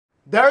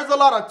There's a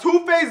lot of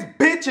two-faced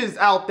bitches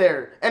out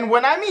there. And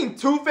when I mean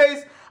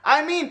two-faced,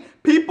 I mean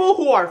people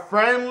who are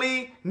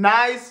friendly,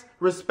 nice,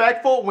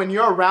 respectful when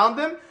you're around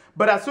them.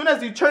 But as soon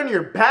as you turn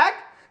your back,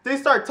 they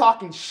start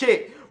talking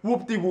shit.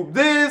 Whoop-de-whoop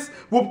this,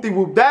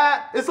 whoop-de-whoop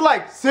that. It's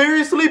like,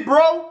 seriously,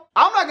 bro?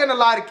 I'm not gonna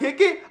lie to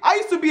kick it. I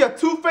used to be a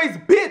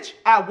two-faced bitch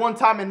at one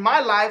time in my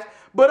life,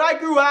 but I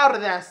grew out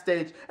of that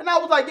stage. And I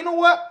was like, you know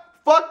what?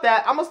 Fuck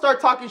that. I'm gonna start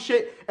talking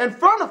shit in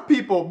front of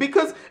people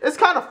because it's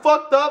kind of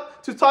fucked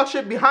up to talk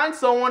shit behind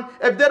someone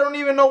if they don't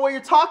even know what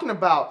you're talking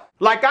about.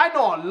 Like, I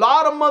know a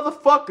lot of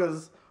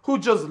motherfuckers who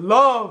just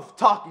love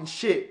talking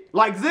shit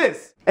like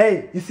this.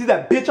 Hey, you see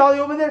that bitch Ollie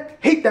over there?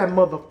 Hate that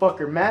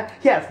motherfucker, man.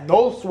 He has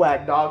no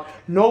swag, dog.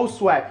 No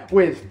swag.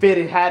 With his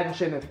fitted hat and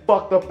shit and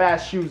fucked up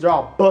ass shoes. They're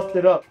all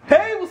busted up.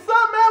 Hey, what's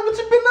up, man? What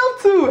you been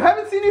up to?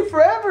 Haven't seen you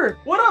forever.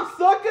 What up,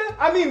 sucker?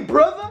 I mean,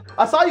 brother.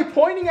 I saw you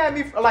pointing at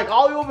me like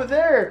Ollie over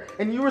there.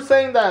 And you were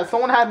saying that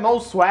someone had no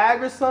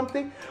swag or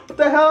something. What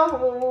the hell?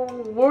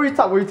 What were you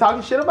talking? Were you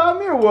talking shit about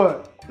me or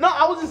what? No,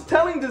 I was just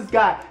telling this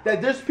guy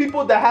that there's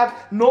people that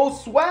have no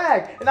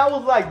swag. And I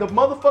was like, the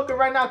motherfucker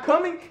right now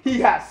coming,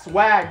 he has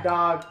swag,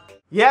 dog.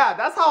 Yeah,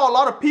 that's how a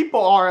lot of people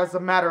are, as a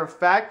matter of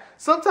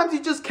fact. Sometimes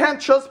you just can't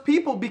trust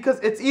people because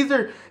it's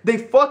either they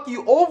fuck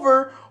you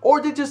over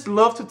or they just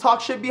love to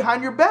talk shit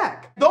behind your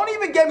back. Don't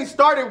even get me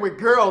started with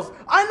girls.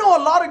 I know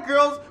a lot of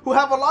girls who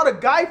have a lot of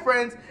guy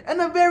friends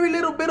and a very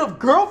little bit of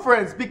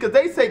girlfriends because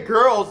they say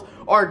girls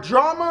are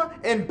drama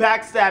and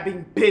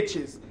backstabbing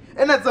bitches.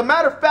 And as a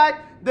matter of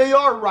fact, they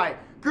are right.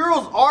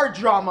 Girls are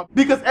drama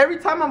because every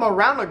time I'm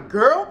around a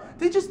girl,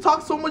 they just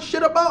talk so much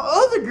shit about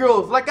other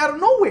girls, like out of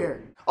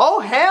nowhere. Oh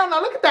hell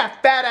no, look at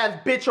that fat ass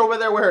bitch over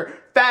there with her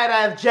fat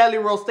ass jelly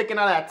roll sticking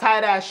out of that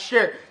tight ass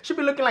shirt. She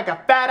be looking like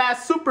a fat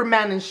ass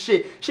Superman and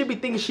shit. She be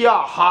thinking she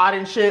all hot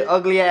and shit,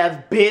 ugly ass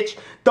bitch.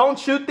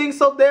 Don't you think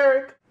so,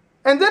 Derek?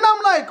 And then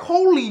I'm like,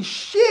 holy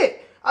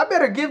shit, I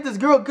better give this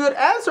girl a good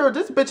answer or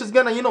this bitch is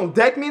gonna, you know,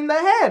 deck me in the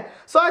head.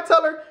 So I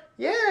tell her,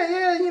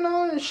 yeah, you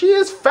know, she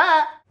is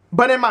fat.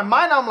 But in my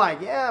mind, I'm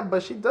like, yeah,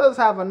 but she does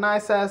have a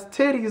nice ass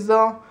titties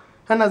though.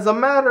 And as a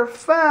matter of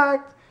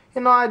fact, you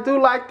know, I do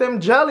like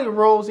them jelly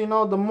rolls, you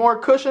know, the more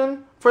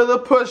cushion for the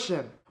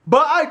pushing.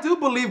 But I do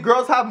believe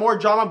girls have more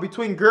drama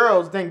between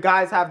girls than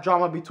guys have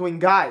drama between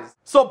guys.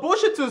 So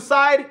bullshit to the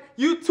side,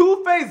 you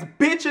two-faced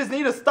bitches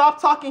need to stop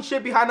talking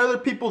shit behind other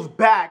people's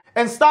back.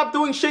 And stop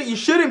doing shit you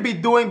shouldn't be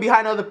doing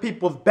behind other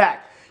people's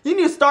back. You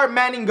need to start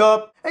manning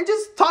up and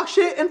just talk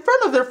shit in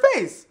front of their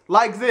face.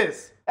 Like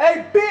this.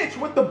 Hey bitch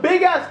with the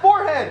big ass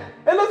forehead.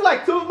 It looks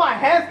like two of my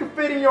hands could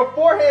fit in your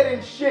forehead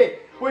and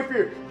shit. With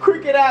your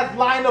cricket ass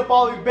lined up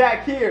all the way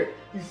back here.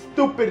 You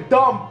stupid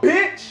dumb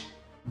bitch.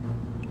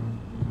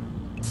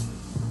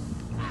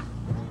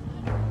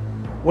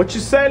 What you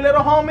say,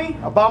 little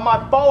homie? About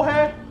my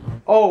forehead?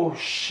 Oh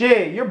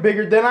shit, you're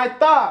bigger than I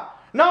thought.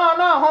 No,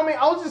 homie,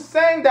 I was just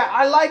saying that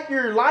I like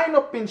your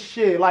lineup and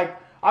shit. Like,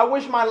 I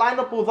wish my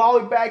lineup was all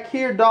the way back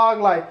here, dog.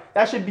 Like,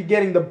 that should be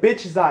getting the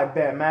bitches, I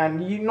bet,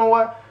 man. You know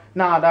what?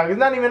 Nah, dog, it's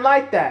not even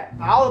like that.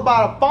 I was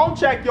about to phone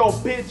check your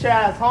bitch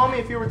ass, homie,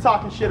 if you were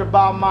talking shit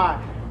about my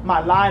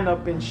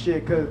lineup and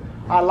shit, cause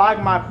I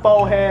like my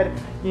forehead,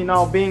 you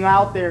know, being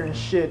out there and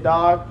shit,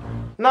 dog.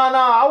 No,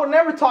 I would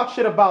never talk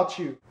shit about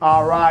you.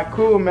 Alright,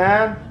 cool,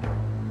 man.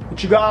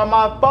 What you got on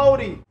my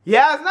 40?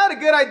 Yeah, it's not a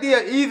good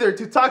idea either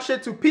to talk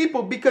shit to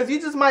people because you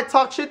just might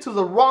talk shit to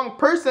the wrong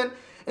person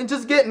and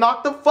just get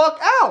knocked the fuck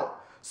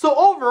out. So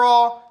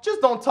overall, just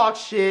don't talk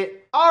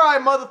shit.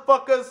 Alright,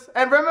 motherfuckers,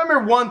 and remember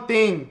one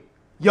thing.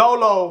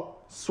 YOLO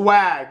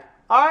swag.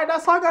 Alright,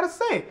 that's all I gotta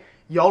say.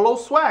 YOLO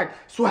swag.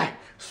 Swag.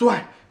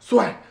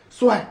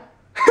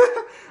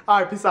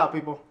 Alright, peace out,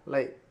 people.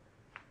 Late.